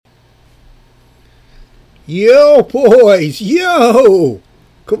Yo, boys, yo!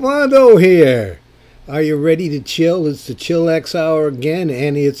 Commando here. Are you ready to chill? It's the Chill X Hour again,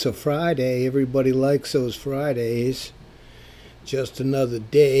 and it's a Friday. Everybody likes those Fridays. Just another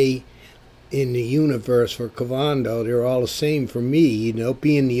day in the universe for Commando. They're all the same for me. You know,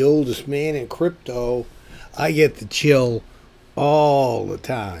 being the oldest man in crypto, I get to chill all the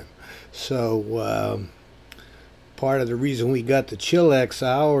time. So, part of the reason we got the Chill X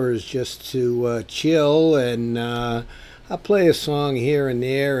Hour is just to chill, and I play a song here and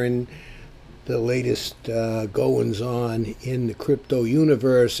there, and the latest goings on in the crypto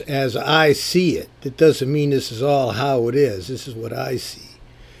universe as I see it. That doesn't mean this is all how it is. This is what I see.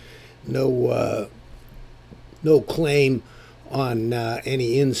 No claim on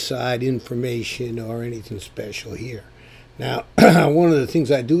any inside information or anything special here. Now, one of the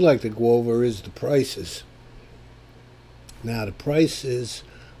things I do like to go over is the prices. Now, the prices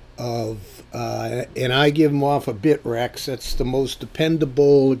of, and I give them off of Bitrex. That's the most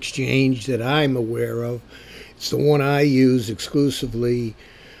dependable exchange that I'm aware of. It's the one I use exclusively.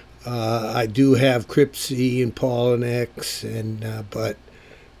 I do have Cryptsy and Paulinex, but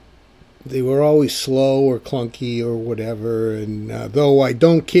they were always slow or clunky or whatever. And though I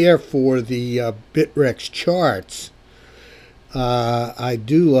don't care for the Bitrex charts, I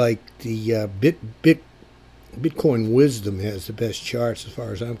do like the Bitcoin Wisdom has the best charts as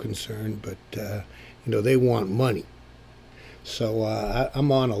far as I'm concerned, but they want money, so I'm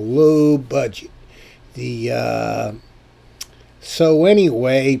on a low budget. So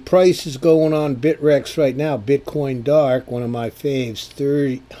anyway, price is going on Bitrex right now. Bitcoin Dark, one of my faves,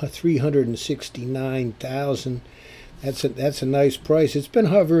 369,000. That's a nice price. It's been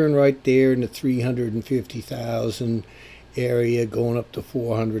hovering right there in the 350,000 area, going up to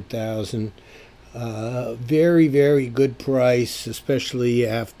 400,000. Very, very good price, especially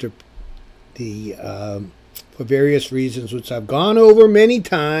after for various reasons, which I've gone over many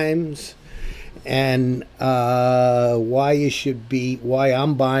times, and why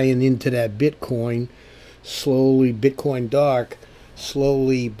I'm buying into that Bitcoin slowly, Bitcoin Dark,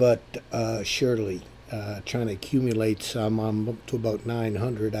 slowly but surely. Trying to accumulate some. I'm up to about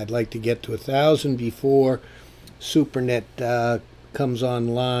 900. I'd like to get to 1,000 before Supernet comes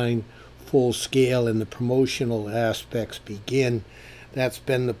online full scale and the promotional aspects begin. That's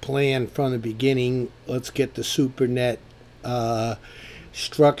been the plan from the beginning. Let's get the Supernet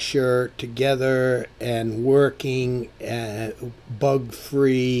structure together and working, bug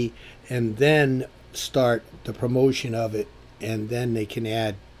free, and then start the promotion of it, and then they can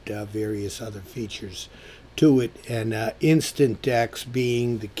add various other features to it, and instant DEX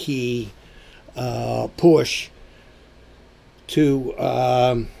being the key push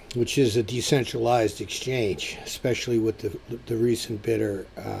to which is a decentralized exchange, especially with the recent Bitter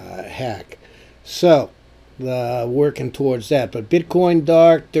hack. So, working towards that. But Bitcoin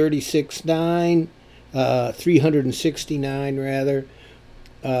Dark, 36.9, 369 rather.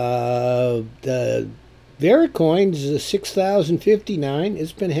 The Vericoin is 6,059.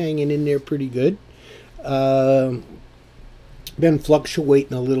 It's been hanging in there pretty good. Been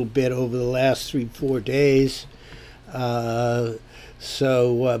fluctuating a little bit over the last 3-4 days.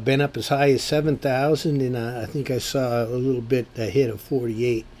 So been up as high as 7,000, and I think I saw a little bit a hit of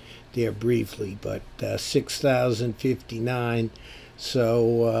 48 there briefly, but 6,059.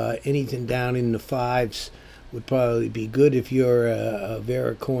 So anything down in the fives would probably be good if you're a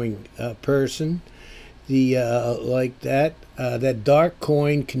Vericoin person. Like that. That dark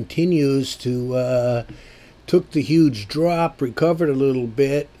coin continues to took the huge drop, recovered a little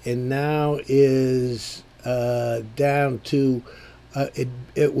bit, and now is down to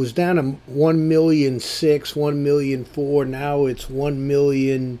it was down to 1,000,006, 1,000,004. Now it's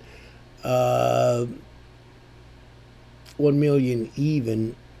 1,000,000, 1,000,000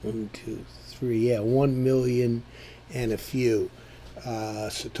 even. 1, 2, 3, yeah, 1,000,000 and a few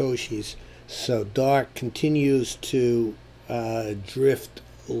satoshis. So dark continues to drift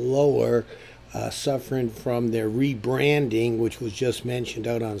lower, suffering from their rebranding, which was just mentioned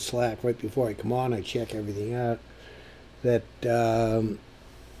out on Slack right before I come on. I check everything out. That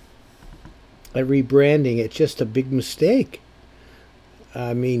rebranding, it's just a big mistake.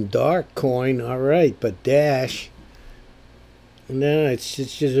 I mean, dark coin, all right, but Dash, no, it's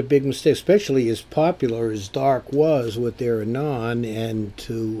just a big mistake, especially as popular as Dark was with their Anon, and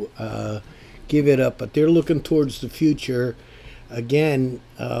to give it up. But they're looking towards the future. Again,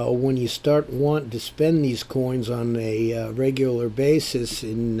 when you start wanting to spend these coins on a regular basis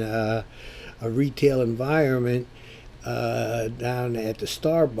in a retail environment, down at the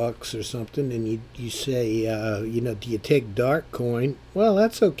Starbucks or something, and you say, do you take dark coin? Well,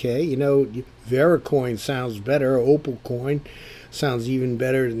 that's okay. Vericoin sounds better. Opal coin sounds even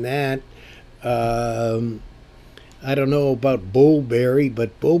better than that. I don't know about Bullberry,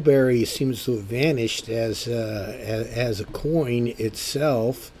 but Bullberry seems to have vanished as a coin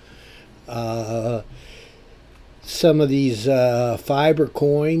itself. Some of these Fibre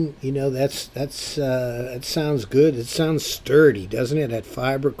Coin, that sounds good. It sounds sturdy, doesn't it? That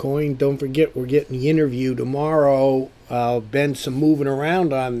Fibre Coin. Don't forget, we're getting the interview tomorrow. I'll bend some moving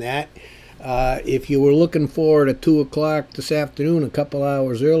around on that. If you were looking for it at 2 o'clock this afternoon, a couple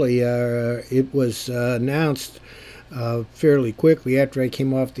hours earlier, it was announced fairly quickly after I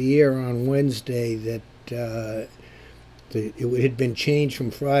came off the air on Wednesday that it had been changed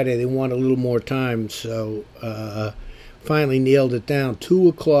from Friday. They want a little more time, so finally nailed it down. 2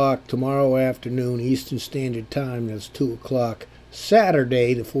 o'clock tomorrow afternoon, Eastern Standard Time. That's 2 o'clock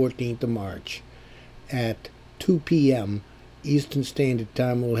Saturday, the 14th of March, at 2 p.m. Eastern Standard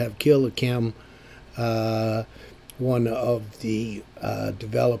Time. We'll have Kill the Chem, one of the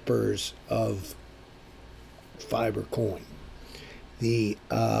developers of Fibre Coin.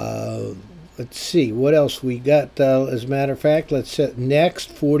 Let's see what else we got. As a matter of fact, let's set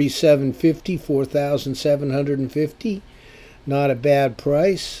next 4750, 4,750. Not a bad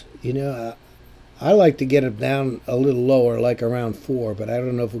price. I like to get it down a little lower, like around 4, but I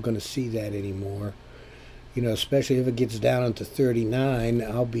don't know if we're going to see that anymore. Especially if it gets down into 39,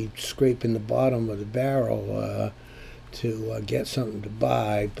 I'll be scraping the bottom of the barrel to get something to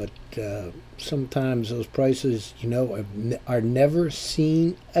buy. But sometimes those prices, are never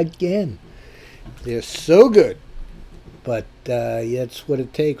seen again. They're so good, but that's what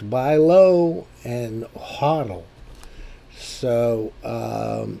it takes. Buy low and hodl. So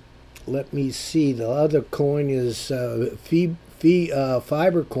let me see. The other coin is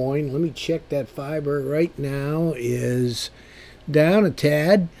Fibre Coin. Let me check that Fibre right now. Is down a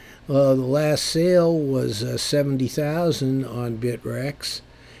tad. The last sale was 70,000 on Bitrex,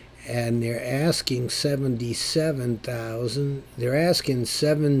 and they're asking 77,000. They're asking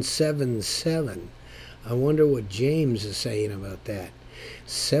 777. I wonder what James is saying about that.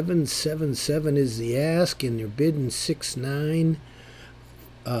 777 is the ask, and they're bidding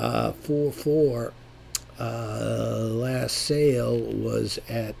 6944. Last sale was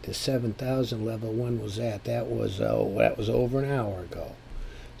at the 7,000 level. When was that? That was over an hour ago.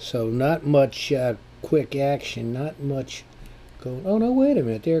 So not much quick action. Not much going. Oh no! Wait a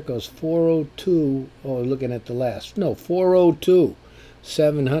minute. There it goes. 402. Oh, looking at the last. No, 402.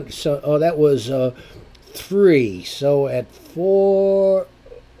 700. So that was 3. So at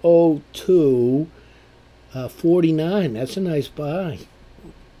 402, 49. That's a nice buy.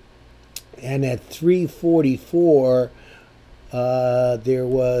 And at 344, there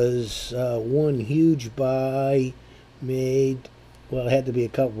was one huge buy made. Well, it had to be a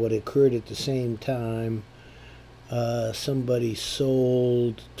couple, but it occurred at the same time. Somebody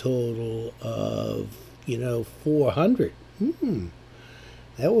sold total of, 400.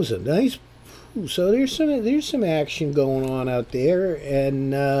 That was a nice. So there's some action going on out there,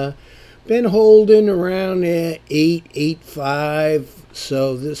 and been holding around at 885.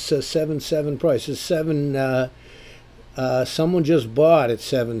 So this 77 price is 7. Someone just bought at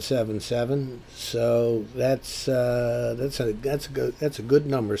 777. So that's a good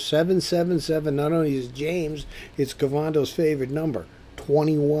number. 777. Not only is James, it's Cavando's favorite number.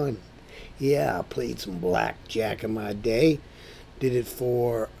 21. Yeah, I played some blackjack in my day. Did it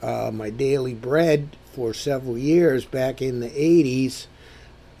for my daily bread for several years back in the 80s.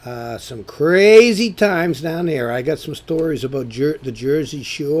 Some crazy times down there. I got some stories about the Jersey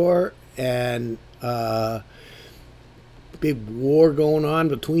Shore and big war going on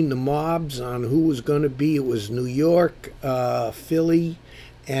between the mobs on who was going to be. It was New York, Philly,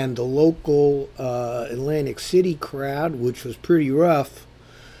 and the local Atlantic City crowd, which was pretty rough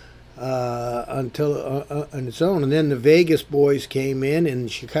until on its own. And then the Vegas boys came in and the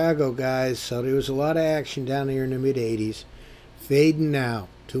Chicago guys. So there was a lot of action down there in the mid-'80s. Fading now.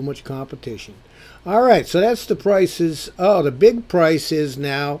 Too much competition. All right, so that's the prices. Oh, the big price is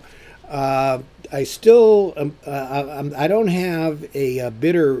now. I still I don't have a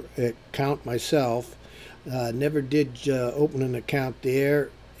bidder account myself. Never did open an account there,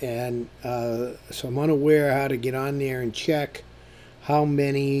 and so I'm unaware how to get on there and check how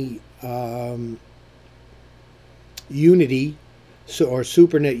many Unity. Or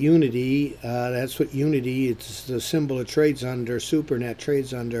Supernet Unity, that's what Unity, it's the symbol it trades under, Supernet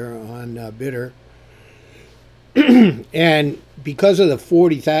trades under on Bidder. And because of the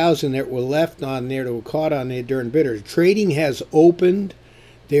 40,000 that were left on there that were caught on there during bidder, trading has opened.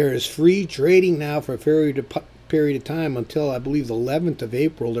 There is free trading now for a period of time until I believe the 11th of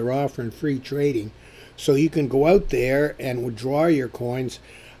April. They're offering free trading. So you can go out there and withdraw your coins.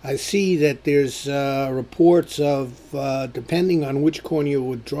 I see that there's reports of, depending on which coin you're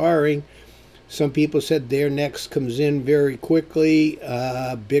withdrawing, some people said their next comes in very quickly.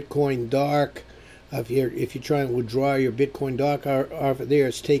 Bitcoin Dark. If you're trying to withdraw your Bitcoin Dark off of there,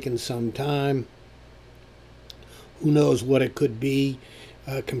 it's taking some time. Who knows what it could be?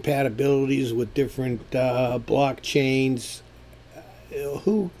 Compatibilities with different blockchains.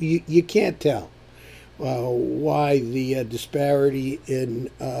 You can't tell why the disparity in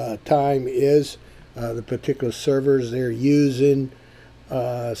time is. The particular servers they're using,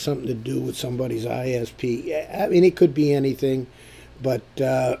 something to do with somebody's ISP. I mean, it could be anything, but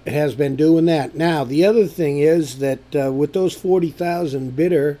it has been doing that. Now, the other thing is that with those 40,000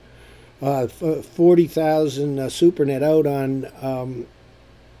 bidder, 40,000 Supernet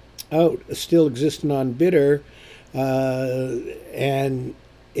still existing on bidder, and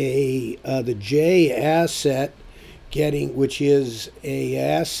the J asset which is a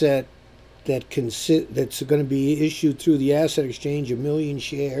asset that's going to be issued through the asset exchange, 1 million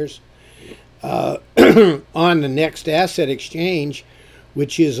shares on the next asset exchange,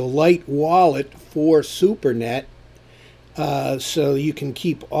 which is a light wallet for Supernet. So you can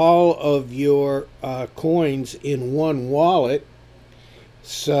keep all of your coins in one wallet.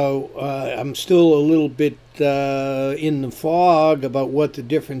 So I'm still a little bit in the fog about what the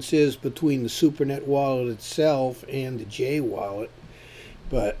difference is between the Supernet wallet itself and the J wallet.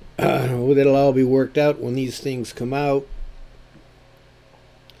 But it'll all be worked out when these things come out.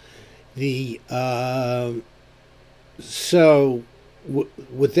 With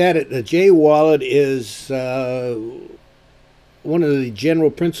that, the J wallet is one of the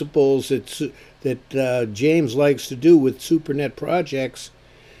general principles that James likes to do with Supernet projects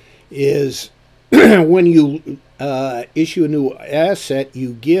is when you issue a new asset,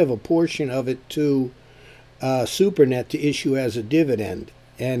 you give a portion of it to Supernet to issue as a dividend.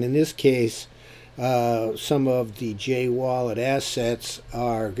 And in this case, some of the J wallet assets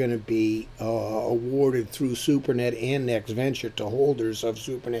are going to be awarded through Supernet and NextVenture to holders of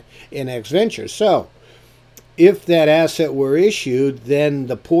Supernet and NextVenture. So if that asset were issued, then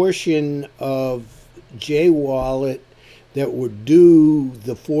the portion of J wallet that would due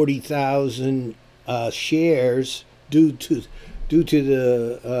the 40,000 shares due to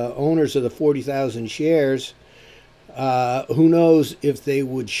the owners of the 40,000 shares, who knows if they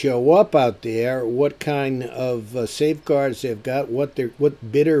would show up out there, what kind of safeguards they've got, what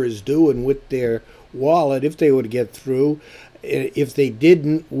bidder is doing with their wallet, if they would get through. If they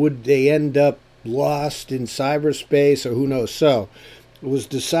didn't, would they end up lost in cyberspace, or who knows? So it was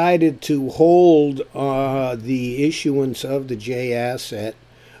decided to hold the issuance of the J asset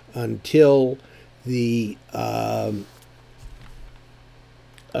until the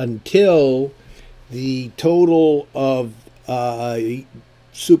total of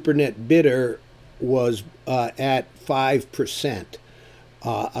Supernet bidder was at 5%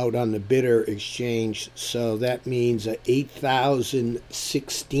 out on the bidder exchange. So that means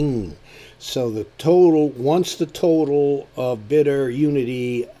 8,016. So the total, once the total of bidder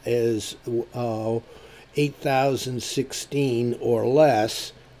unity is 8,016 or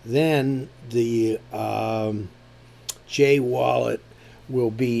less, then the J wallet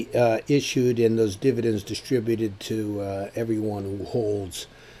will be issued and those dividends distributed to everyone who holds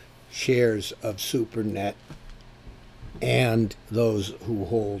shares of Supernet and those who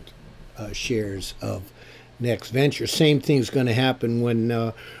hold shares of NextVenture. Same thing's going to happen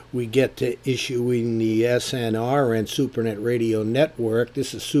when we get to issuing the SNR and Supernet Radio Network.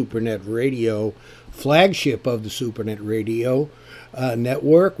 This is Supernet Radio, flagship of the Supernet Radio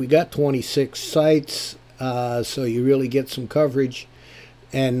network. We got 26 sites, so you really get some coverage.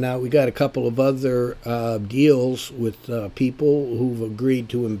 And we got a couple of other deals with people who've agreed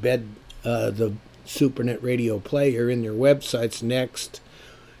to embed the Supernet Radio player in their websites,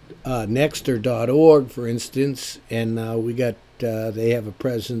 Nexter.org, for instance. And we got they have a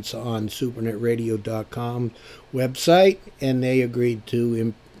presence on SupernetRadio.com website, and they agreed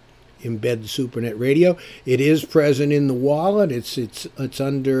to embed the Supernet Radio. It is present in the wallet. It's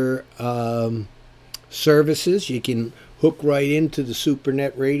under services. You can hook right into the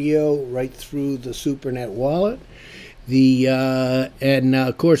Supernet Radio, right through the Supernet wallet. And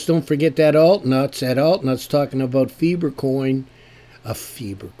of course, don't forget that Altnuts. That Altnuts talking about Fibre Coin.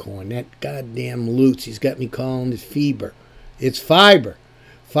 Fibre Coin. That goddamn Lutz. He's got me calling it Fibre. It's Fibre.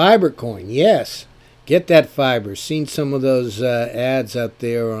 Fibre Coin. Yes. Get that fiber. Seen some of those ads out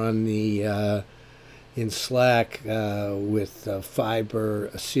there on the in Slack with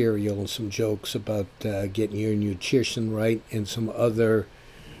fiber cereal and some jokes about getting your nutrition right and some other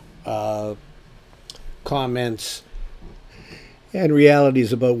comments and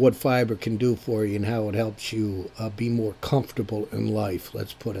realities about what fiber can do for you and how it helps you be more comfortable in life.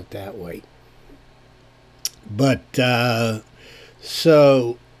 Let's put it that way. But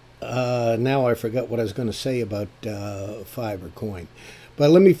now I forgot what I was going to say about Fibre Coin. But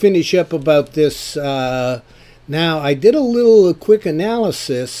let me finish up about this. Now, I did a little quick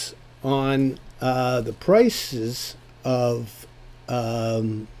analysis on the prices of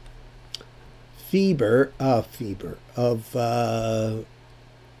the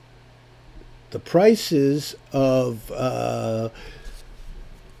prices of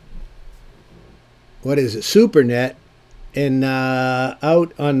what is it, Supernet, and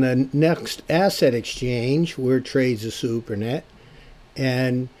out on the next asset exchange where it trades a Supernet,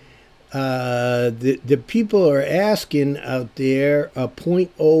 and the people are asking out there a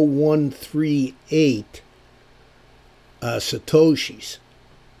 0.0138 satoshis.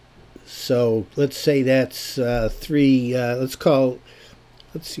 So let's say that's three. Let's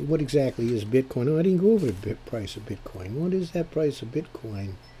see, what exactly is Bitcoin? Oh, I didn't go over the price of Bitcoin. What is that price of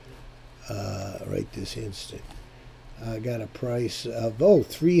Bitcoin right this instant? I got a price of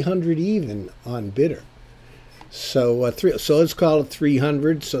 300 even on Bidder. So so let's call it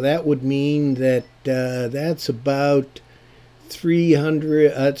 300. So that would mean that that's about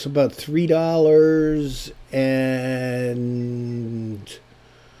 300. That's about $3 and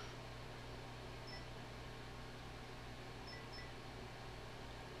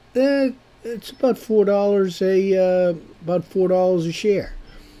it's about $4 a share.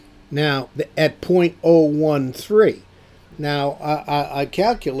 Now at 0.013. Now I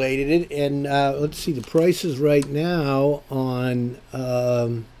calculated it, and let's see the prices right now on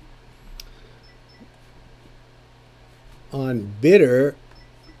Bidder,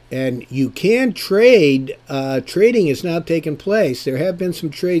 and you can trade. Trading is now taking place. There have been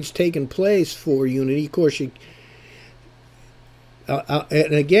some trades taking place for Unity. Of course, and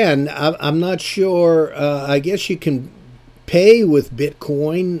again, I'm not sure. I guess you can pay with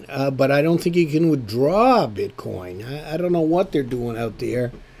Bitcoin, but I don't think you can withdraw Bitcoin. I don't know what they're doing out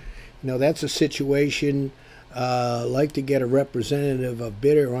there. That's a situation. Like to get a representative of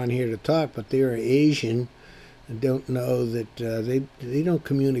Bidder on here to talk, but they're Asian. I don't know that they don't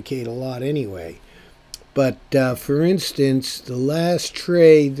communicate a lot anyway. But for instance, the last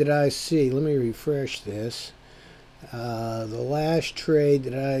trade that I see, let me refresh this. The last trade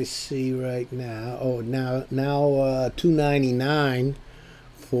that I see right now, now $2.99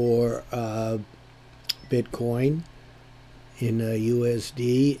 for Bitcoin in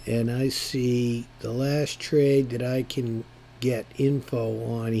USD, and I see the last trade that I can get info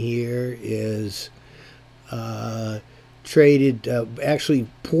on here is traded actually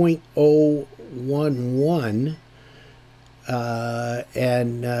 0.011.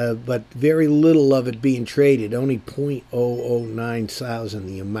 But very little of it being traded, only 0.009 thousand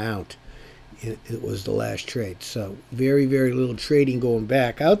the amount. It was the last trade, so very, very little trading going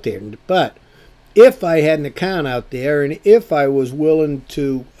back out there. But if I had an account out there, and if I was willing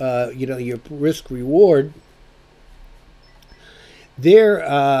to, your risk reward,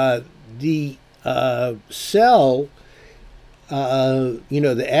 there the sell.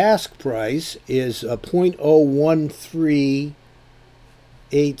 The ask price is a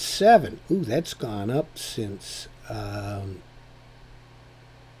 0.01387. Ooh, that's gone up since I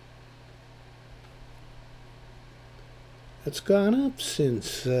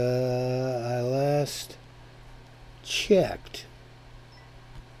last checked.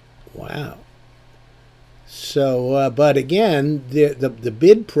 Wow. So, but again, the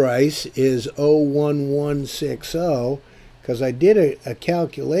bid price is 0.1160. Because I did a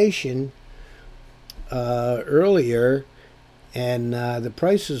calculation earlier, and the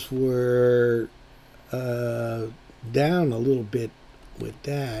prices were down a little bit with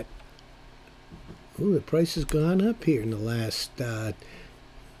that. Ooh, the price has gone up here in the last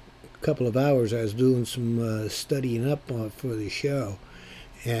couple of hours. I was doing some studying up for the show,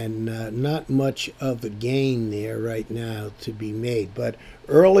 and not much of a gain there right now to be made. But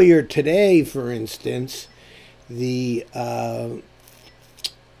earlier today, for instance, you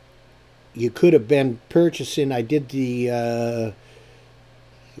could have been purchasing. I did the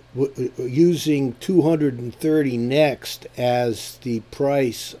using 230 next as the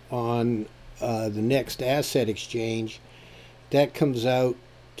price on the next asset exchange. That comes out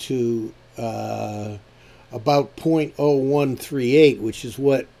to about 0.0138, which is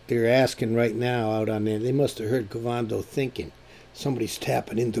what they're asking right now out on there. They must have heard Cavando thinking, somebody's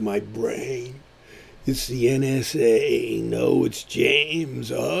tapping into my brain. It's the NSA. No, it's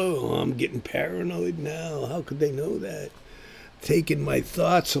James. Oh, I'm getting paranoid now. How could they know that? Taking my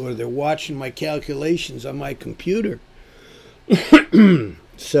thoughts, or they're watching my calculations on my computer.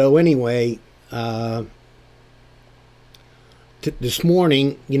 So anyway, this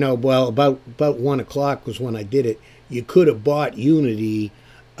morning, well, about 1 o'clock was when I did it. You could have bought Unity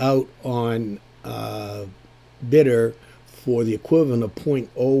out on bidder for the equivalent of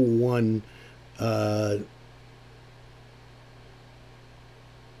 0.01.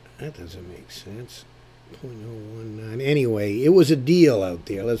 That doesn't make sense. 0.019. Anyway, it was a deal out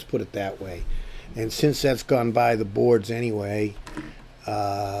there. Let's put it that way. And since that's gone by the boards anyway,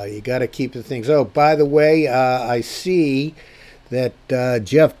 you got to keep the things. Oh, by the way, I see that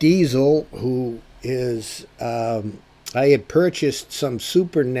Jeff Diesel, who is, I had purchased some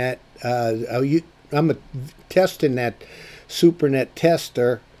Supernet. I'm testing that Supernet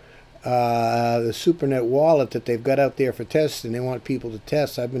tester, the Supernet wallet that they've got out there for testing. They want people to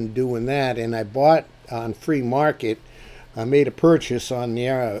test. I've been doing that, and I bought on free market. I made a purchase on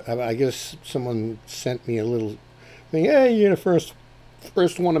there. I guess someone sent me a little thing. Hey, you're the first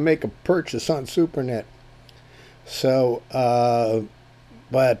one to make a purchase on Supernet. So, and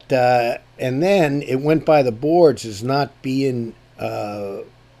then it went by the boards as not being Jeff.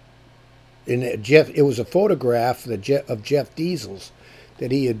 It was a photograph of Jeff Diesel's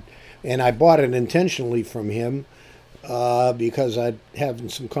that he had, and I bought it intentionally from him because I'd having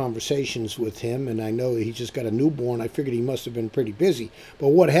some conversations with him, and I know he just got a newborn. I figured he must have been pretty busy. But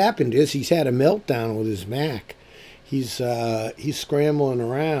what happened is he's had a meltdown with his Mac. He's scrambling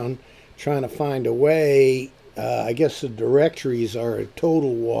around trying to find a way. I guess the directories are a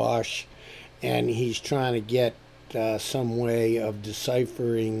total wash, and he's trying to get some way of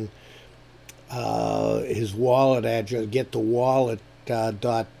deciphering his wallet address, get the wallet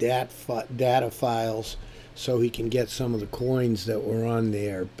data files, so he can get some of the coins that were on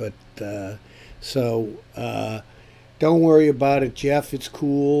there. But don't worry about it, Jeff. It's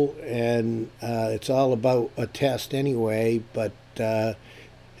cool, and it's all about a test anyway. But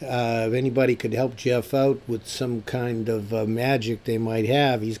if anybody could help Jeff out with some kind of magic they might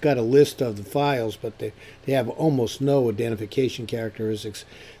have, he's got a list of the files, but they have almost no identification characteristics.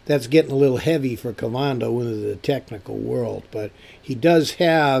 That's getting a little heavy for Cavando into the technical world, but he does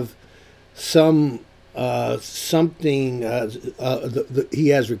have some something. He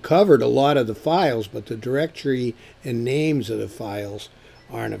has recovered a lot of the files, but the directory and names of the files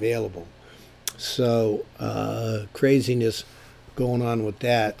aren't available. So craziness going on with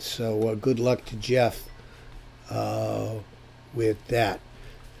that. So good luck to Jeff with that.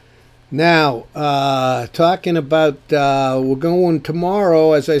 Now, talking about, we're going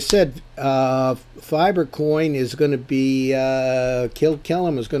tomorrow, as I said, Fibre Coin is going to be, Kil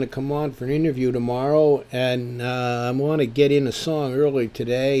Kellum is going to come on for an interview tomorrow, and I want to get in a song early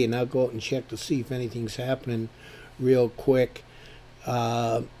today, and I'll go out and check to see if anything's happening real quick.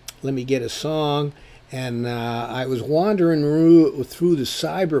 Let me get a song. And I was wandering through the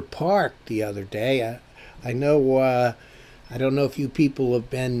Cyber Park the other day. I know, I don't know if you people have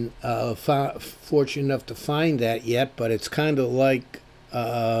been fortunate enough to find that yet, but it's kind of like,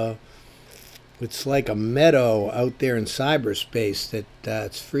 it's like a meadow out there in cyberspace that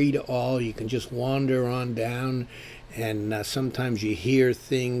it's free to all. You can just wander on down, and sometimes you hear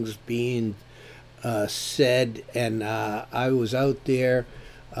things being said. And I was out there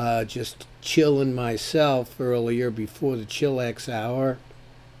just chilling myself earlier before the chillax hour,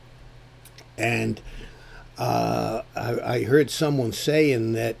 and I heard someone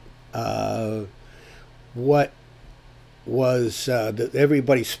saying that what was that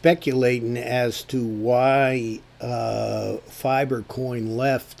everybody speculating as to why Fibre Coin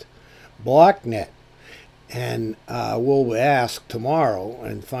left Blocknet, and we'll ask tomorrow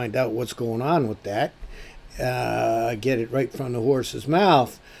and find out what's going on with that. Get it right from the horse's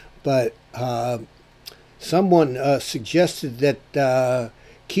mouth. But someone suggested that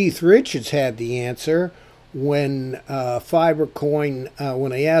Keith Richards had the answer when Fibre Coin,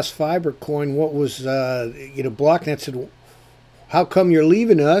 when they asked Fibre Coin what was, Blocknet said, "How come you're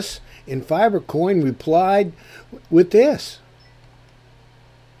leaving us?" And Fibre Coin replied with this.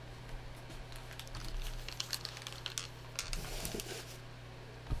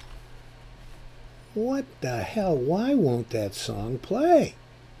 What the hell? Why won't that song play?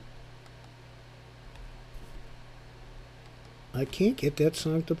 I can't get that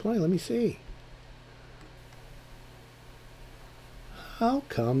song to play. Let me see. How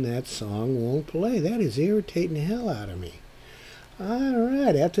come that song won't play? That is irritating the hell out of me.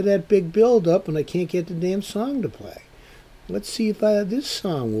 Alright, after that big build up and I can't get the damn song to play. Let's see if this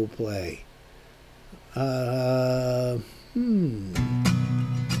song will play.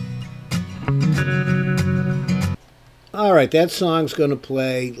 Alright, that song's going to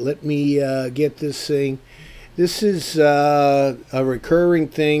play. Let me get this thing. This is a recurring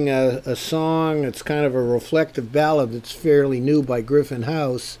thing, a song. It's kind of a reflective ballad that's fairly new by Griffin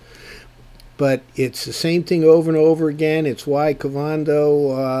House. But it's the same thing over and over again. It's why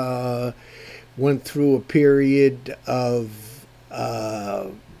Cavando went through a period of,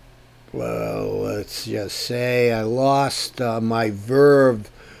 well, let's just say I lost my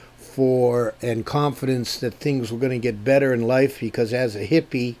verve for and confidence that things were going to get better in life, because as a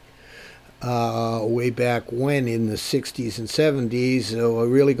hippie, way back when in the 60s and 70s, we're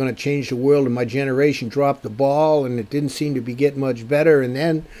really going to change the world, and my generation dropped the ball and it didn't seem to be getting much better. And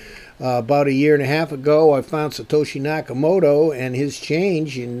then about a year and a half ago, I found Satoshi Nakamoto and his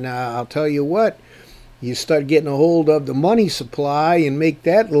change, and I'll tell you what, you start getting a hold of the money supply and make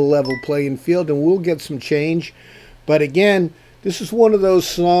that a level playing field, and we'll get some change. But again, this is one of those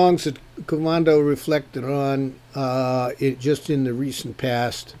songs that Cavando reflected on just in the recent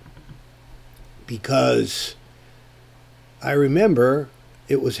past, because I remember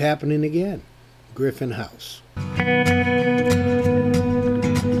it was happening again. Griffin House.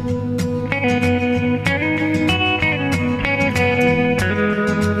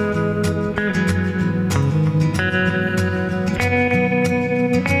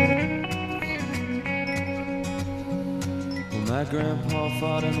 My grandpa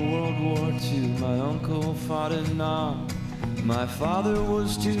fought in World War II, my uncle fought in Nam. My father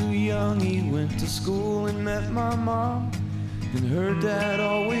was too young, he went to school and met my mom. And her dad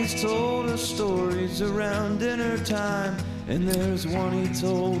always told us stories around dinner time. And there's one he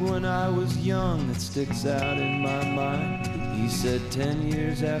told when I was young that sticks out in my mind. He said 10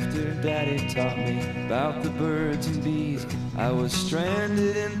 years after Daddy taught me about the birds and bees, I was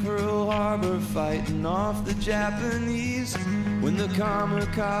stranded in Pearl Harbor fighting off the Japanese. When the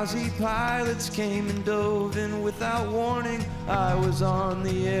kamikaze pilots came and dove in without warning, I was on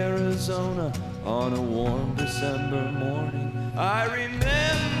the Arizona on a warm December morning. I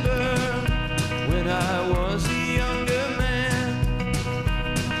remember when I was a younger man,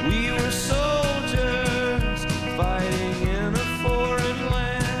 we were soldiers fighting in a foreign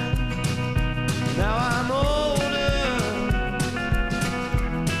land. Now I'm older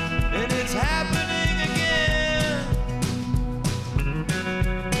and it's happening again.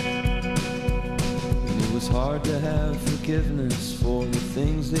 And it was hard to have forgiveness for the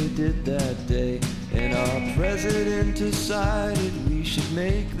things they did that day. And our president decided we should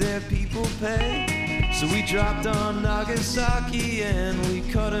make their people pay. So we dropped on Nagasaki and we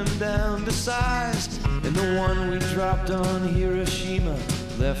cut them down to size. And the one we dropped on Hiroshima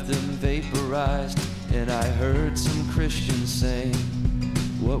left them vaporized. And I heard some Christians saying,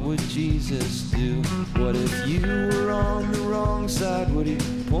 what would Jesus do? What if you were on the wrong side? Would he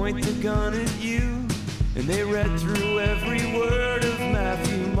point the gun at you? And they read through every word of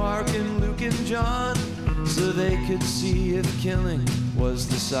Matthew, Mark, and Luke, and John, so they could see if killing was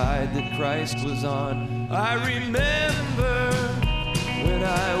the side that Christ was on. I remember when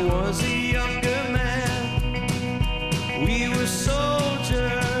I was a younger man, we were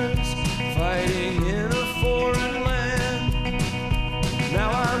soldiers fighting in a foreign land.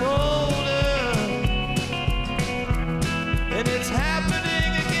 Now I'm older and it's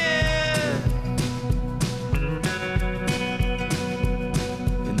happening again.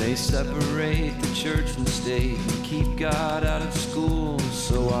 And they separate the church from state and keep God out of schools,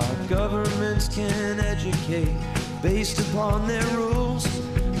 so our governments can educate based upon their rules.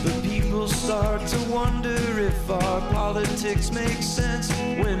 But people start to wonder if our politics make sense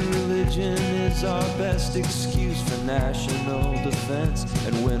when religion is our best excuse for national defense,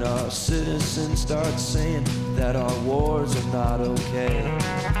 and when our citizens start saying that our wars are not okay.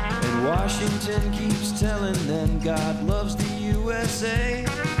 And Washington keeps telling them God loves the USA,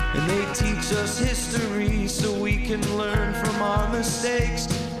 and they teach us history so we can learn from our mistakes.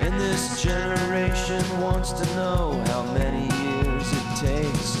 And this generation wants to know how many years it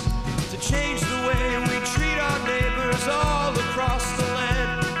takes to change the way we treat our neighbors all across the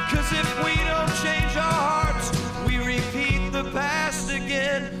land. 'Cause if we don't change our hearts, we repeat the past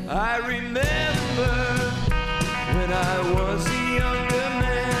again. I remember when I was a younger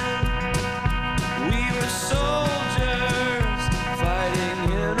man, we were soldiers fighting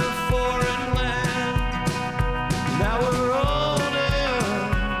in a foreign land. Now we're older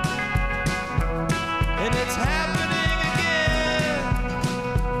and it's happening again.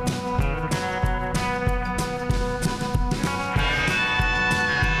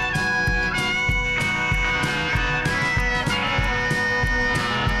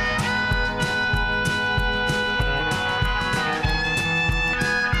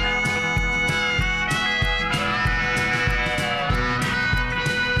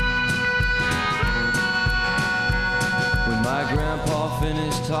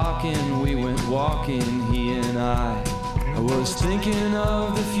 talking, we went walking, he and I was thinking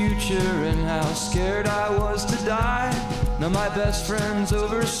of the future and how scared I was to die. Now my best friend's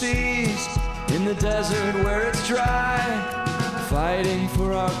overseas, in the desert where it's dry, fighting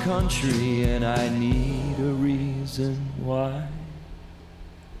for our country, and I need a reason why.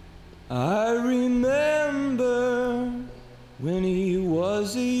 I remember when he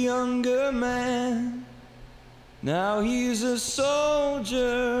was a younger man. Now he's a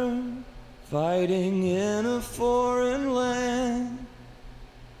soldier fighting in a foreign land.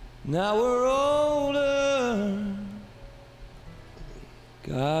 Now we're older,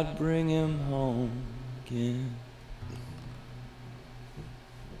 God bring him home again.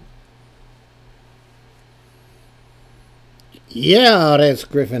 Yeah, that's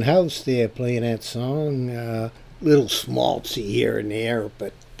Griffin House there playing that song. Little schmaltzy here and there,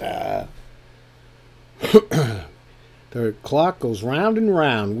 but the clock goes round and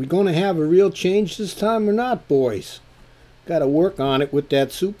round. We going to have a real change this time or not, boys? Got to work on it with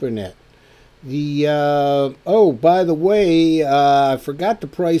that Supernet. By the way, I forgot the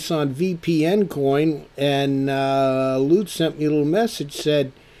price on VPN coin, and Lute sent me a little message,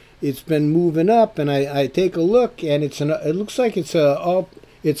 said it's been moving up, and I take a look, and it looks like it's an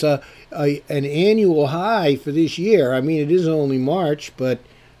annual high for this year. I mean, it is only March, but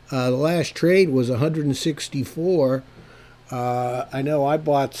the last trade was 164. I know I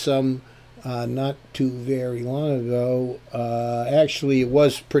bought some not too very long ago. Actually, it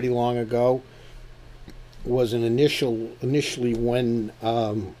was pretty long ago. It was initially when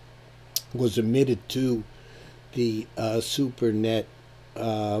was admitted to the Supernet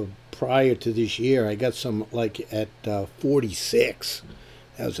prior to this year. I got some like at 46.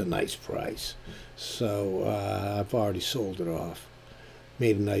 That was a nice price. So I've already sold it off.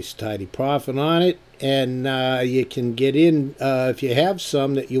 Made a nice tidy profit on it, and you can get in if you have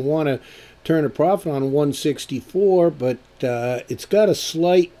some that you want to turn a profit on 164, but it's got a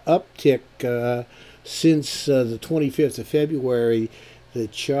slight uptick since the 25th of February. The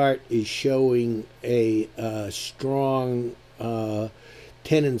chart is showing a strong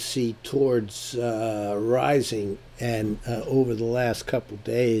tendency towards rising, and over the last couple of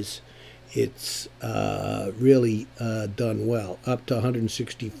days it's really done well, up to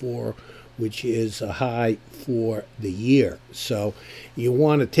 164, which is a high for the year. So you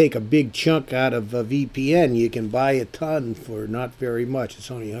want to take a big chunk out of a VPN, you can buy a ton for not very much.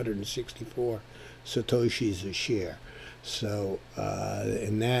 It's only 164 satoshis a share. So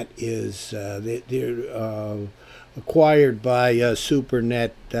and that is they're acquired by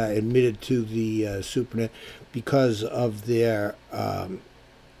Supernet, admitted to the Supernet because of their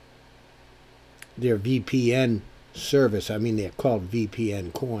VPN service. I mean, they're called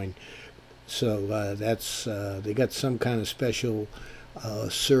VPN Coin. So that's they got some kind of special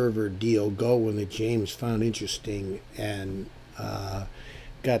server deal going that James found interesting, and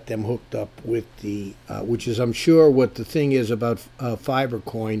got them hooked up with the, which is, I'm sure, what the thing is about Fibre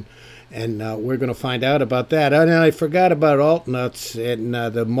Coin, and we're going to find out about that. And I forgot about AltNuts and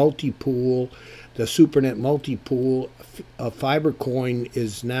the multi-pool, the Supernet multi-pool. Fibre Coin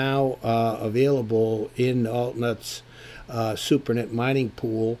is now available in AltNuts Supernet mining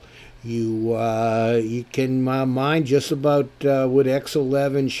pool. You can mine just about with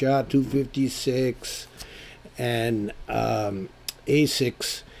X11, SHA-256, and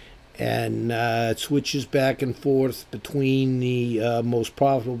ASICs, and it switches back and forth between the most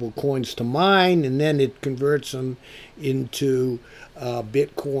profitable coins to mine, and then it converts them into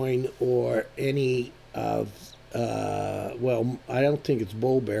Bitcoin or any of well, I don't think it's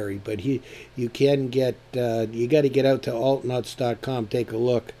Bullberry, but you can get you got to get out to altnuts.com, take a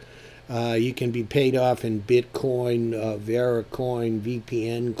look. You can be paid off in Bitcoin, Veracoin,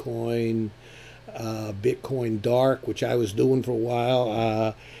 VPN Coin, Bitcoin Dark, which I was doing for a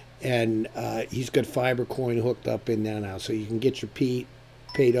while, and he's got Fibre Coin hooked up in there now, so you can get your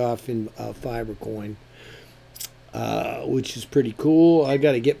paid off in Fibre Coin, which is pretty cool. I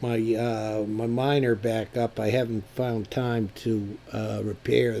got to get my my miner back up. I haven't found time to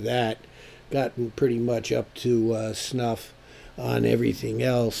repair that. Gotten pretty much up to snuff on everything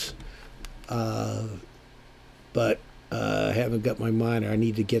else, but haven't got my miner. I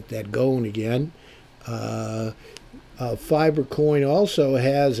need to get that going again. Fibre Coin also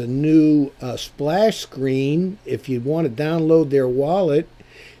has a new splash screen. If you want to download their wallet,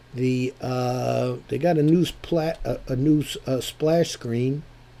 they got a new splash screen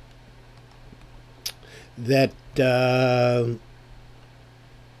that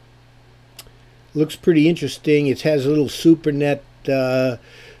looks pretty interesting. It has a little Supernet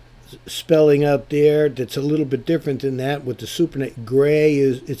spelling out there that's a little bit different than that. With the Supernet gray,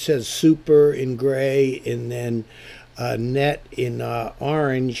 it says super in gray, and then net in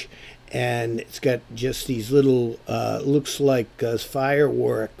orange, and it's got just these little looks like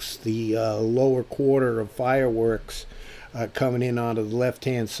fireworks, the lower quarter of fireworks coming in onto the left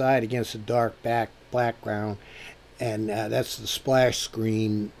hand side against a dark background, and that's the splash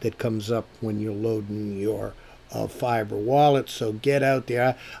screen that comes up when you're loading your Fibre wallet. So get out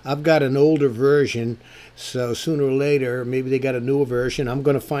there. I've got an older version, so sooner or later maybe they got a newer version. I'm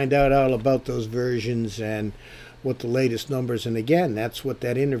going to find out all about those versions and what the latest numbers. And again, that's what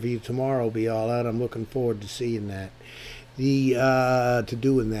that interview tomorrow will be all out. I'm looking forward to seeing that. To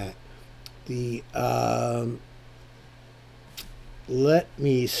doing that. Let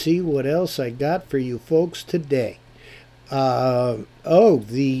me see what else I got for you folks today.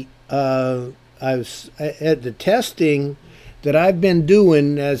 I was at the testing that I've been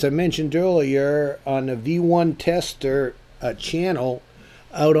doing, as I mentioned earlier, on the V1 tester channel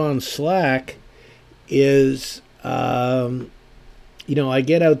out on Slack. Is I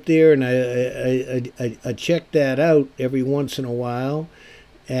get out there and I check that out every once in a while,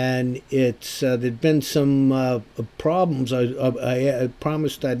 and it's there'd been some problems I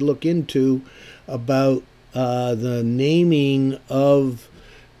promised I'd look into about the naming of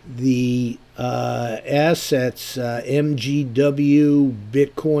the assets, MGW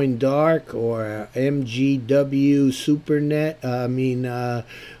Bitcoin Dark or MGW Supernet,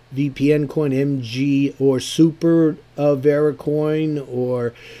 VPN coin, MG or Super Vericoin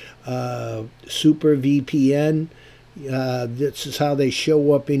or Super VPN. This is how they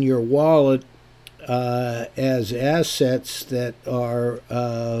show up in your wallet as assets that are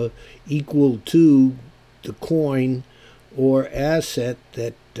equal to the coin or asset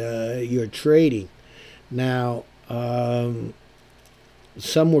that you're trading. Now,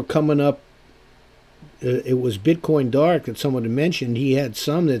 some were coming up. It was Bitcoin Dark that someone had mentioned. He had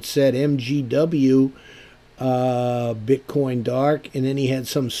some that said MGW Bitcoin Dark, and then he had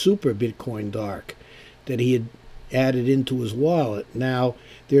some Super Bitcoin Dark that he had added into his wallet. Now,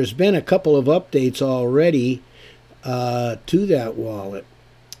 there's been a couple of updates already to that wallet,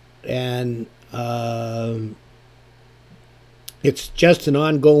 and it's just an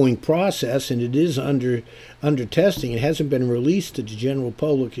ongoing process, and it is under testing. It hasn't been released to the general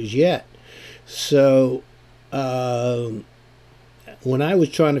public as yet. So when I was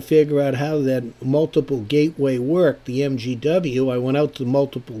trying to figure out how that multiple gateway worked, the MGW, I went out to the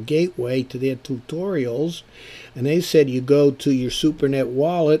multiple gateway to their tutorials, and they said you go to your Supernet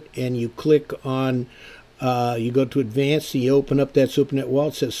wallet and you click on, you go to advanced, and you open up that Supernet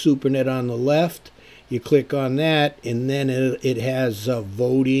wallet, it says Supernet on the left. You click on that, and then it has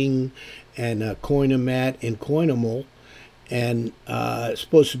voting and Coinomat and Coinimal. And it's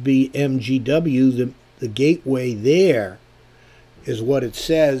supposed to be MGW. The gateway there is what it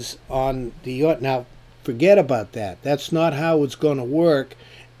says on the... Now, forget about that. That's not how it's going to work.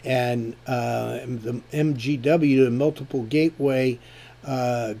 And the MGW, the multiple gateway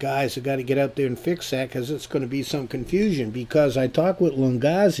guys have got to get out there and fix that, because it's going to be some confusion. Because I talked with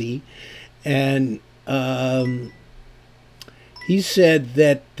Lungazi, and he said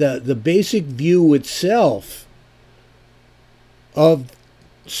that the basic view itself of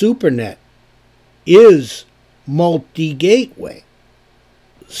Supernet is multi-gateway.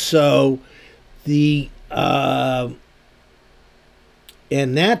 So and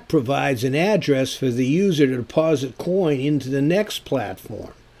that provides an address for the user to deposit coin into the next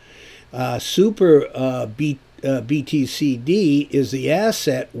platform. Super BTCD is the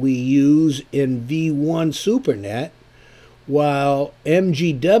asset we use in V1 Supernet, while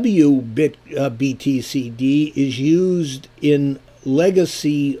MGW BTCD is used in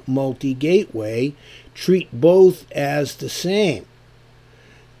legacy multi-gateway. Treat both as the same.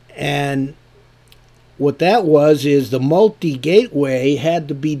 And what that was is the multi-gateway had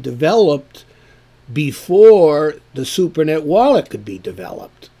to be developed before the Supernet wallet could be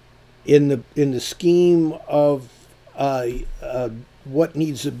developed. In the scheme of what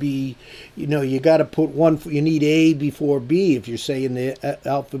needs to be, you got to put you need A before B. If you're saying the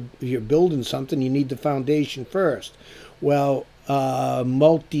alpha, you're building something, you need the foundation first. Well,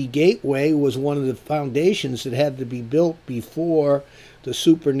 multi-gateway was one of the foundations that had to be built before the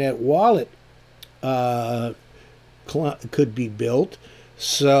Supernet wallet could be built.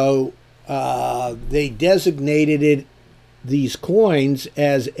 So they designated these coins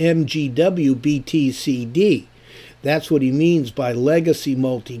as MGW BTCD. That's what he means by legacy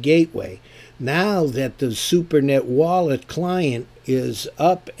multi-gateway. Now that the Supernet wallet client is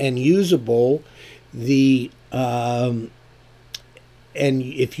up and usable, the and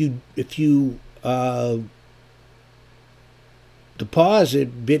if you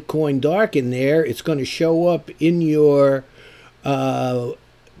deposit Bitcoin Dark in there, it's going to show up in your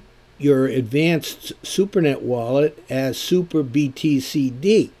advanced Supernet wallet as Super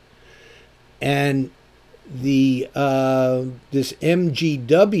BTCD, and the this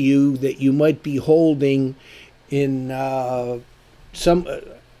MGW that you might be holding in some,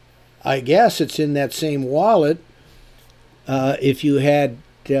 I guess it's in that same wallet. If you had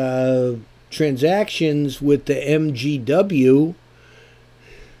transactions with the MGW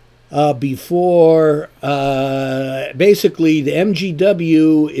before, basically the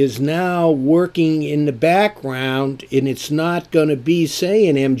MGW is now working in the background, and it's not going to be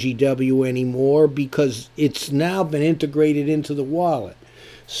saying MGW anymore because it's now been integrated into the wallet.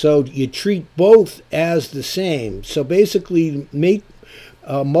 So you treat both as the same. So basically,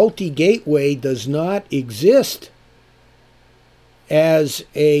 multi-gateway does not exist as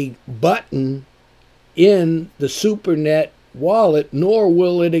a button in the Supernet wallet, nor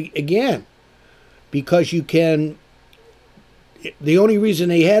will it again, because you can. The only reason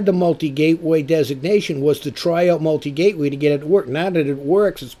they had the multi-gateway designation was to try out multi-gateway to get it to work. Now that it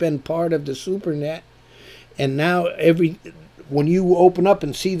works, it's been part of the Supernet, and now when you open up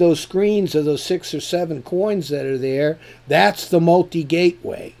and see those screens of those 6 or 7 coins that are there, that's the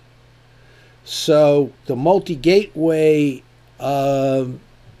multi-gateway. So the multi-gateway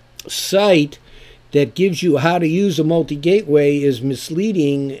site that gives you how to use a multi-gateway is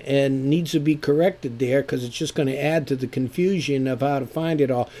misleading and needs to be corrected there, because it's just going to add to the confusion of how to find it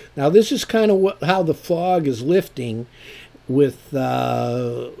all. Now, this is kind of how the fog is lifting with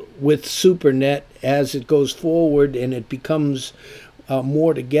Supernet as it goes forward and it becomes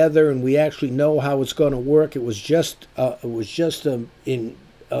more together, and we actually know how it's going to work. It was just a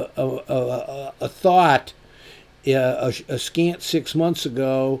thought a scant 6 months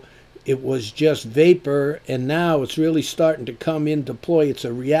ago. It was just vapor, and now it's really starting to come into play. It's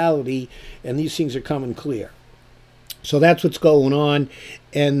a reality, and these things are coming clear. So that's what's going on,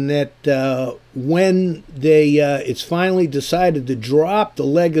 and that when it's finally decided to drop the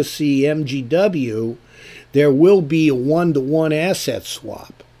legacy MGW, there will be a one-to-one asset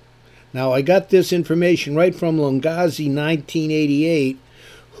swap. Now, I got this information right from Longazi 1988,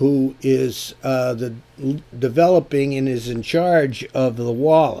 who is developing and is in charge of the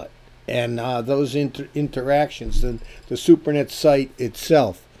wallet and those interactions, the Supernet site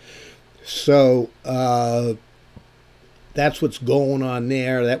itself. So that's what's going on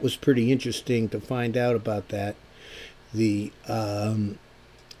there. That was pretty interesting to find out about that. The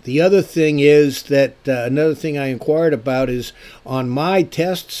other thing is that another thing I inquired about is on my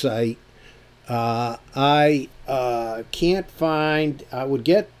test site, I can't find. I would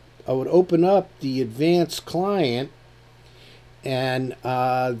open up the advanced client, and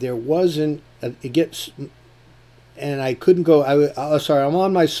there wasn't. It gets. And I couldn't go. I'm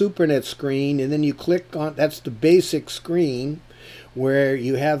on my Supernet screen, and then you click on. That's the basic screen, where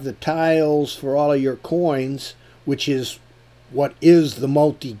you have the tiles for all of your coins, which is what is the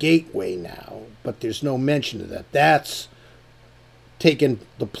multi-gateway now. But there's no mention of that. That's taken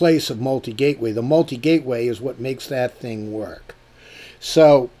the place of multi-gateway. The multi-gateway is what makes that thing work.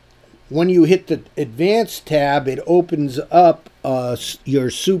 So when you hit the Advanced tab, it opens up your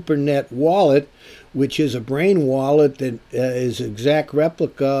Supernet wallet, which is a brain wallet that is an exact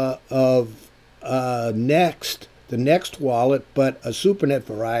replica of the Next wallet, but a Supernet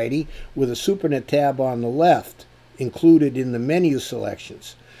variety with a Supernet tab on the left included in the menu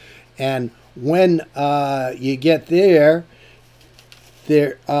selections. And when you get there,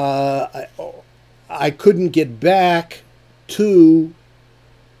 I couldn't get back to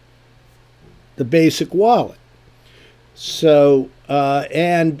the basic wallet. So,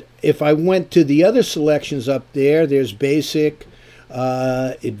 and if I went to the other selections up there, there's basic,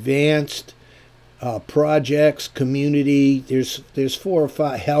 advanced, projects, community. There's 4 or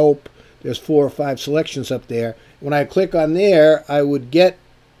 5 help. There's 4 or 5 selections up there. When I click on there, I would get,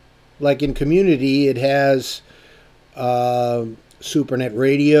 like in community, it has Supernet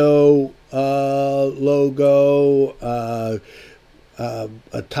radio logo,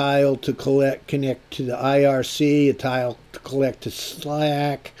 a tile to connect to the IRC, a tile to connect to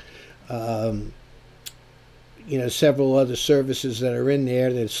Slack, several other services that are in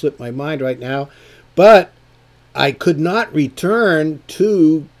there that slip my mind right now. But I could not return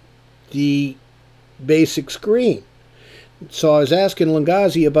to the basic screen. So I was asking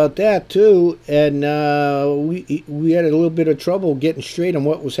Longazi about that too, and we had a little bit of trouble getting straight on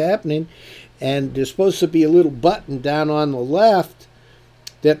what was happening. And there's supposed to be a little button down on the left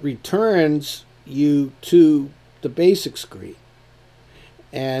that returns you to the basic screen.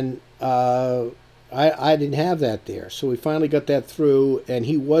 and I didn't have that there. So we finally got that through, and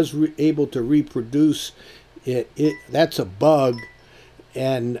he was able to reproduce it. That's a bug,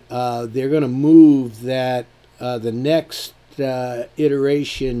 and they're going to move that the next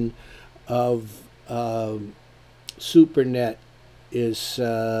iteration of Supernet is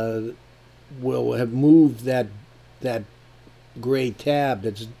will have moved that gray tab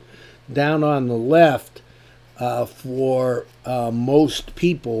that's down on the left for most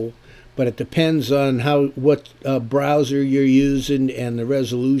people, but it depends on what browser you're using and the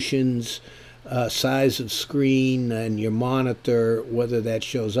resolutions, size of screen, and your monitor, whether that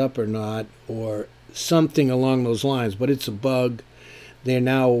shows up or not, or something along those lines. But it's a bug. They're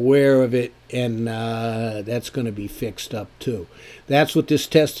now aware of it, and that's going to be fixed up too. That's what this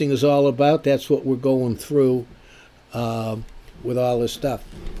testing is all about. That's what we're going through with all this stuff.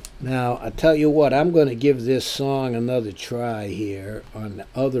 Now, I tell you what, I'm going to give this song another try here on the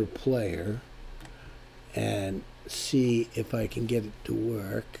other player and see if I can get it to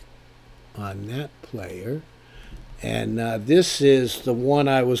work on that player. And this is the one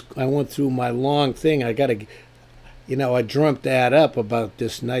I went through my long thing. I dreamt that up about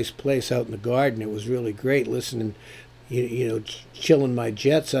this nice place out in the garden. It was really great listening, chilling my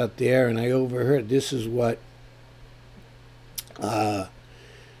jets out there, and I overheard this is what the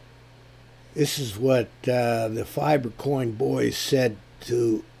Fibre Coin boys said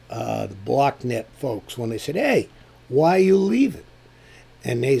to the BlockNet folks when they said, "Hey, why are you leaving?"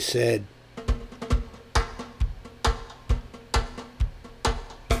 And they said,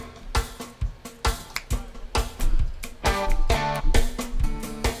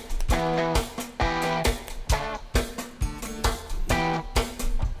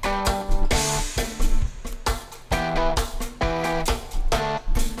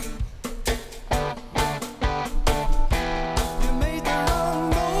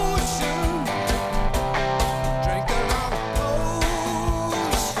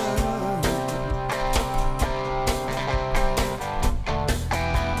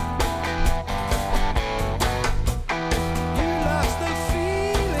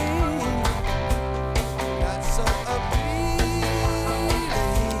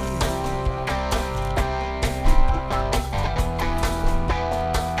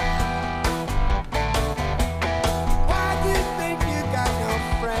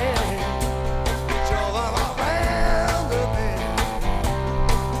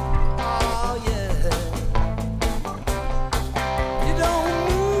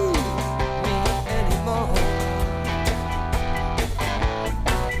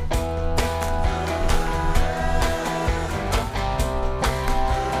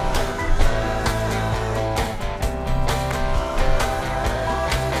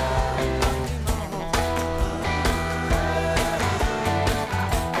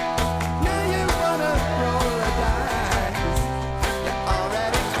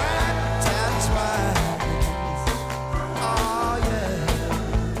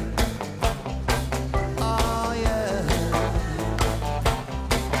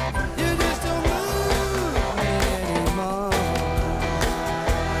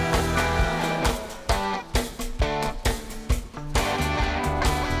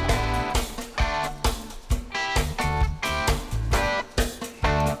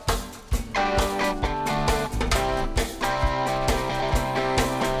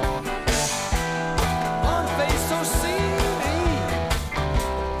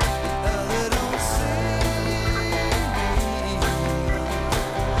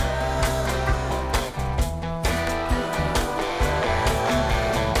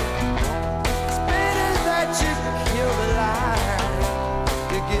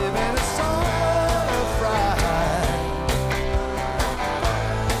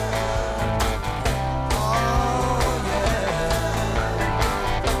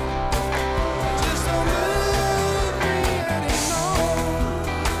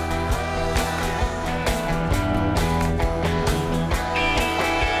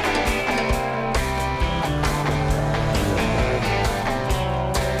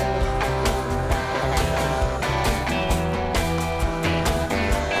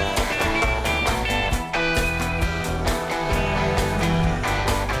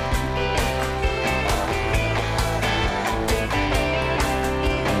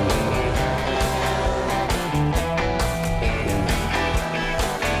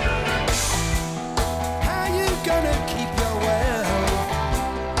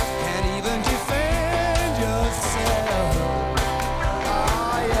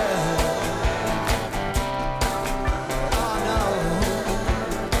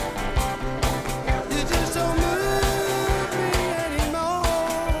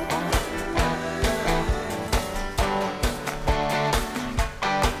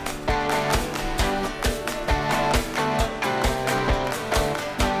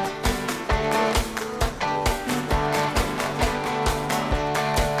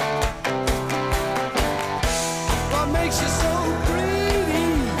 makes you so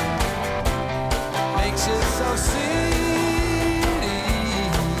greedy, makes you so silly.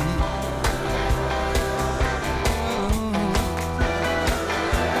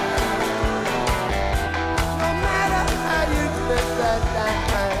 No matter how you flip that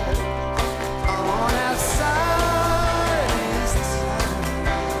dime, on outside is the sun.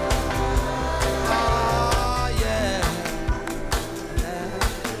 Oh yeah, yeah.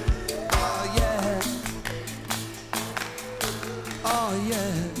 Oh yeah, oh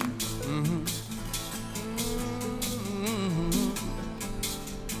yeah. Mm-hmm. Mm-hmm.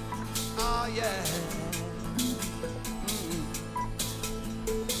 Oh yeah. Mm-hmm.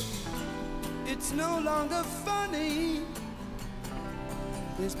 It's no longer funny.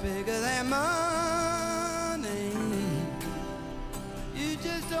 It's bigger than money. You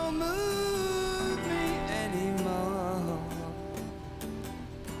just don't move me anymore.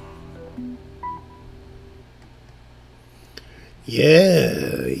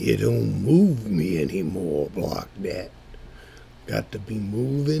 Yeah, you don't move me anymore, block that. Got to be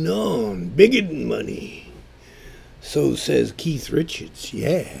moving on. Bigger than money. So says Keith Richards.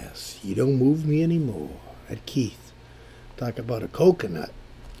 Yes, you don't move me anymore. That Keith. Talk about a coconut.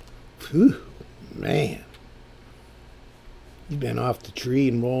 Phew, man. He's been off the tree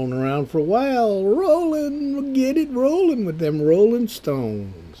and rolling around for a while. Rolling, get it rolling with them Rolling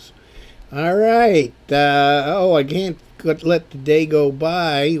Stones. All right. I can't let the day go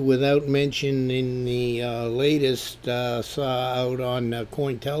by without mentioning the latest saw out on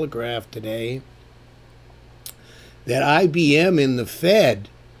Cointelegraph today that IBM in the Fed,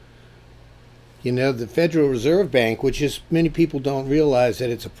 the Federal Reserve Bank, which is many people don't realize that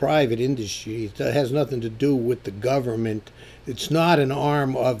it's a private industry. It has nothing to do with the government. It's not an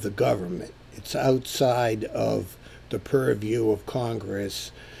arm of the government. It's outside of the purview of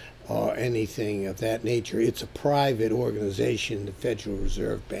Congress or anything of that nature. It's a private organization, the Federal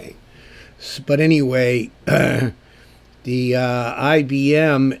Reserve Bank. But anyway, the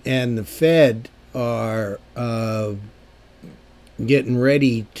IBM and the Fed are getting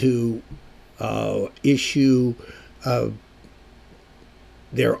ready to issue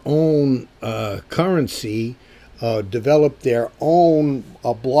their own currency, develop their own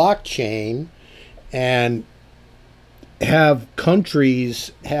blockchain, and have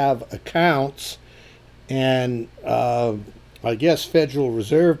countries have accounts, and I guess Federal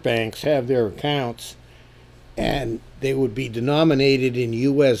Reserve banks have their accounts, and they would be denominated in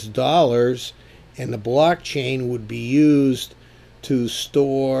U.S. dollars, and the blockchain would be used to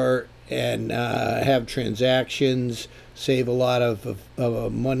store and have transactions, save a lot of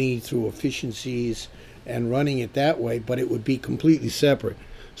money through efficiencies and running it that way, but it would be completely separate.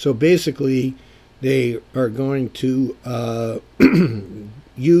 So basically, they are going to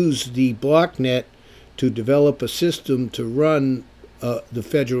use the blocknet to develop a system to run the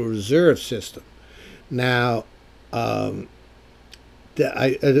Federal Reserve System. Now,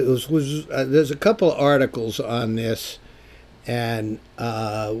 there's a couple of articles on this, and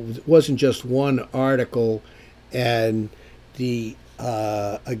it wasn't just one article. And the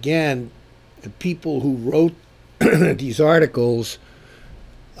people who wrote these articles,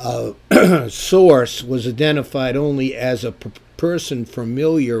 source was identified only as a person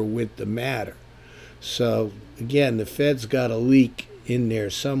familiar with the matter. So again, the Fed's got a leak in there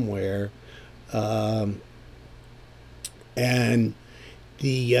somewhere, and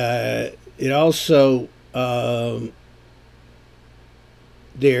it also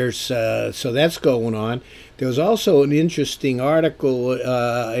there's so that's going on. There was also an interesting article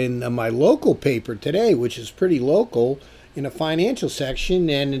in my local paper today, which is pretty local, in a financial section,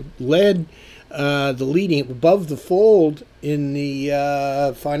 and it led the leading above the fold in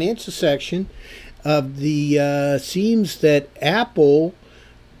the financial section of the seems that Apple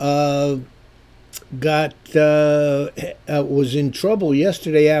was in trouble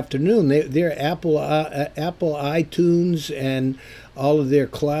yesterday afternoon. Their Apple iTunes and all of their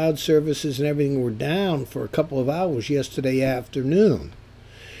cloud services and everything were down for a couple of hours yesterday afternoon.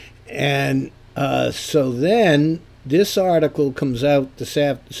 And so then this article comes out this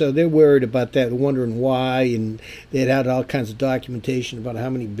afternoon. So they're worried about that, wondering why, and they had all kinds of documentation about how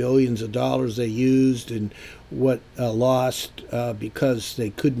many billions of dollars they used and what lost because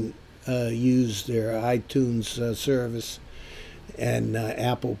they couldn't use their iTunes service and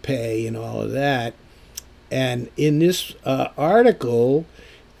Apple Pay and all of that. And in this article,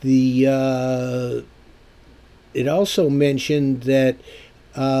 it also mentioned that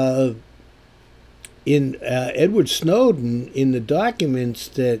in Edward Snowden, in the documents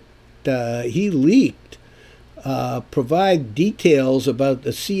that he leaked, provide details about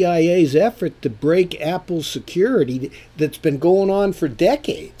the CIA's effort to break Apple's security that's been going on for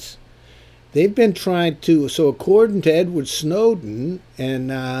decades. They've been trying to, so according to Edward Snowden,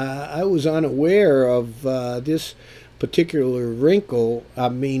 and I was unaware of this particular wrinkle. I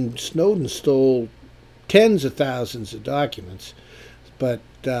mean, Snowden stole tens of thousands of documents, but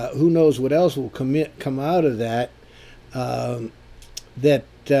who knows what else will come out of that. That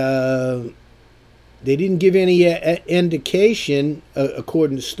they didn't give any indication,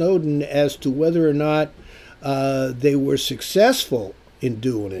 according to Snowden, as to whether or not they were successful in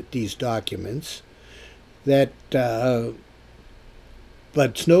doing it, these documents. That,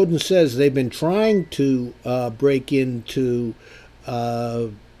 but Snowden says they've been trying to break into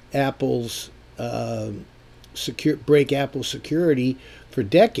Apple's break Apple's security for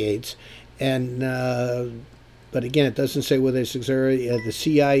decades, and but again, it doesn't say whether it's the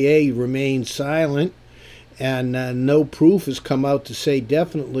CIA remains silent, and no proof has come out to say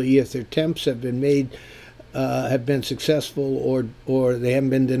definitely if their attempts have been made, have been successful, or they haven't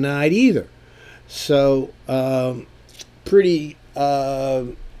been denied either. So pretty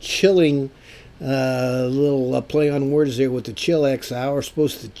chilling little play on words there with the chillax hour.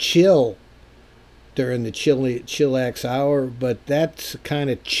 Supposed to chill during the chillax hour, but that's kind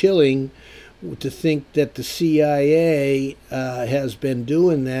of chilling to think that the CIA has been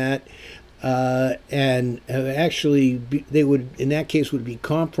doing that, and actually they would, in that case, would be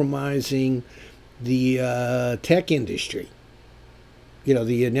compromising the tech industry. You know,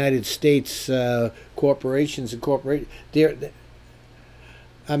 the United States corporations and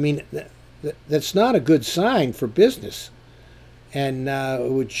I mean, that's not a good sign for business, and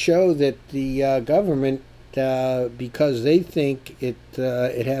it would show that the government, because they think it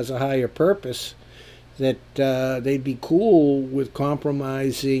has a higher purpose, that they'd be cool with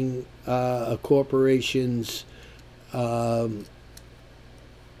compromising a corporation's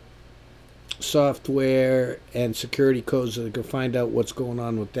software and security codes, so they can find out what's going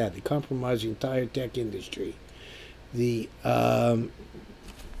on with that. They compromise the entire tech industry.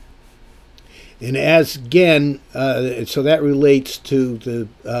 And as again, so that relates to the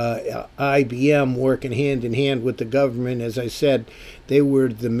IBM working hand in hand with the government. As I said, they were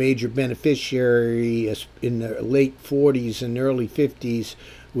the major beneficiary in the late 40s and early 50s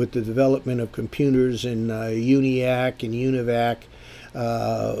with the development of computers, and UNIAC and UNIVAC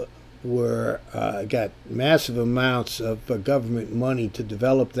got massive amounts of government money to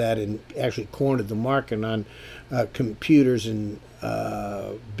develop that, and actually cornered the market on computers and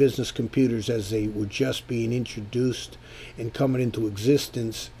business computers as they were just being introduced and coming into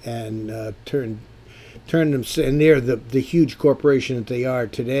existence, and turned them, and they're the huge corporation that they are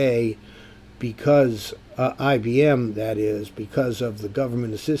today because IBM, that is, because of the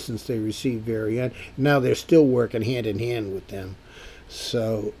government assistance they received very young. Now they're still working hand in hand with them.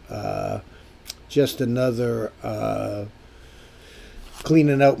 So just another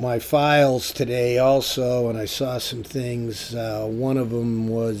cleaning out my files today also, and I saw some things. One of them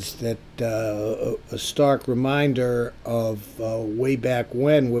was that a stark reminder of way back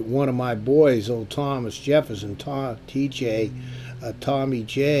when with one of my boys, old Thomas Jefferson, TJ, Tommy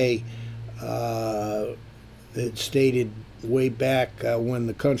J, it stated way back when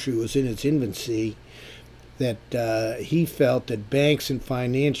the country was in its infancy that he felt that banks and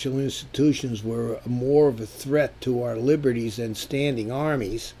financial institutions were more of a threat to our liberties than standing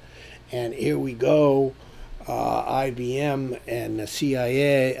armies. And here we go, IBM and the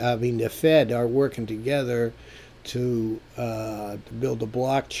CIA, the Fed, are working together to build a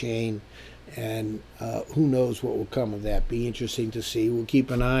blockchain, and who knows what will come of that. Be interesting to see. We'll keep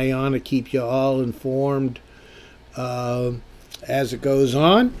an eye on it, keep you all informed as it goes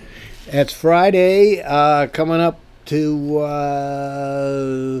on. It's Friday, coming up to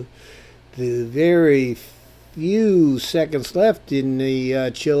the very few seconds left in the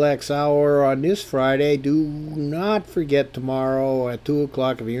Chillax Hour on this Friday. Do not forget tomorrow at 2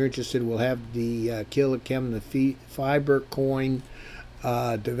 o'clock, if you're interested, we'll have the Killicum, the Fibre Coin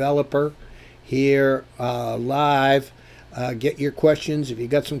developer here live. Get your questions. If you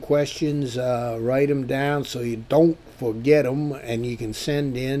got some questions, write them down so you don't forget them, and you can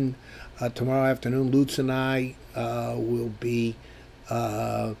send in tomorrow afternoon. Lutz and I will be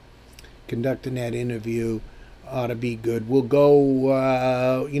conducting that interview. Ought to be good. We'll go,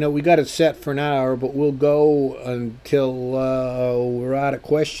 we got it set for an hour, but we'll go until we're out of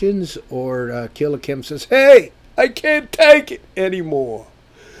questions, or Killicum says, hey, I can't take it anymore.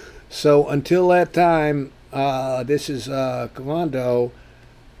 So until that time, this is Commando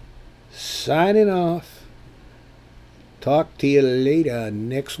signing off. Talk to you later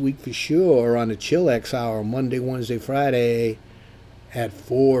next week for sure on the Chillax Hour, Monday, Wednesday, Friday at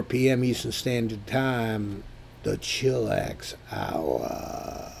 4 p.m. Eastern Standard Time. The Chillax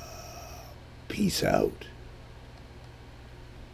Hour. Peace out.